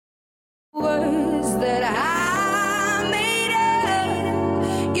words that I made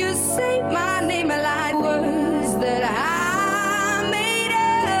up. You say my name like words that I made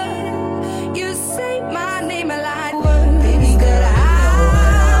up. You say my name like words that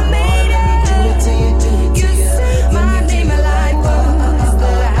I made up. You say my name like words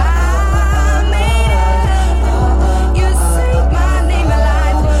that I made up. You say my name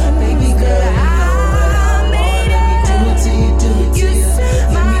like words that I made up. You say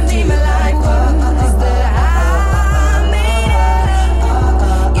my name like words that I made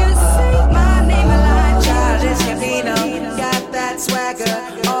up. You say my name like Childish Gambino, got that swagger.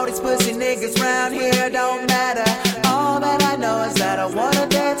 All these pussy niggas round here don't matter. All that I know is that I wanna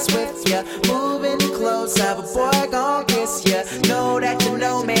dance with ya. Moving close, have a boy gon' kiss ya. Know that you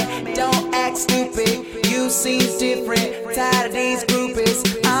know me, don't act stupid. You seem different, tired of these groupies.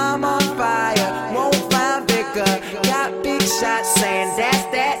 I'm on fire, won't find Vicar. Got big shots saying that's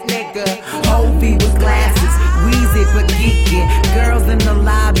that nigga. Hovey with glasses, Weezy for geeking. Girls in the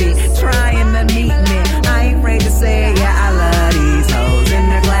lobby trying to meet me. I ain't afraid to say it, yeah, I love these hoes. In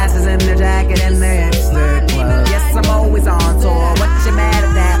their glasses, in their jacket, and their hipster clothes. Yes, I'm always on tour, what you mad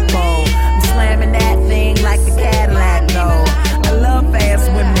at that for? I'm slamming that thing like the Cadillac though. I love fast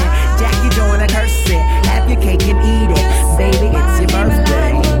women, Jackie Joyner curse it. Have your cake and eat it, baby, it's your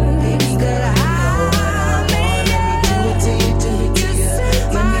birthday.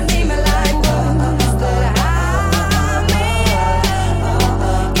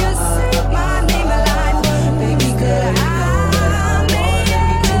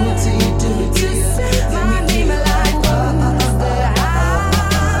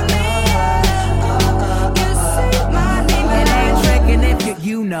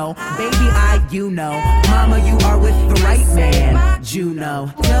 Baby, you know, mama, you are with the right man,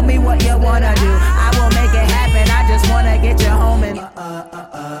 Juno. Tell me what you wanna do, I will make it happen. I just wanna get you home and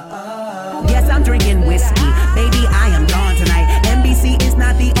yes, I'm drinking whiskey, baby, I am gone tonight. NBC is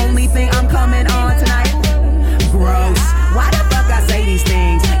not the only thing I'm coming on tonight. Gross, why the fuck I say these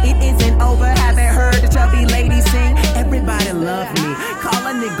things? It isn't over, haven't heard the chubby lady sing. Everybody love me, call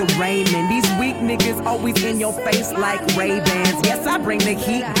a nigga Raymond. These weak niggas always in your face like Ray-Bans. Yes, I bring the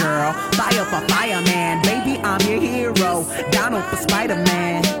heat, girl, fire for fireman. Baby, I'm your hero, Donald for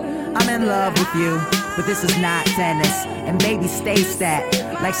Spider-Man. I'm in love with you, but this is not tennis. And baby, stay stat,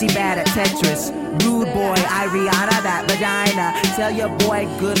 like she bad at Tetris. Rude boy, Ariana, that vagina. Tell your boy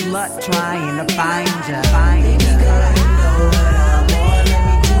good luck trying to find ya. Baby girl, you know what I want. Let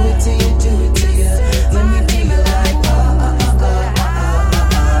me do it to you, do it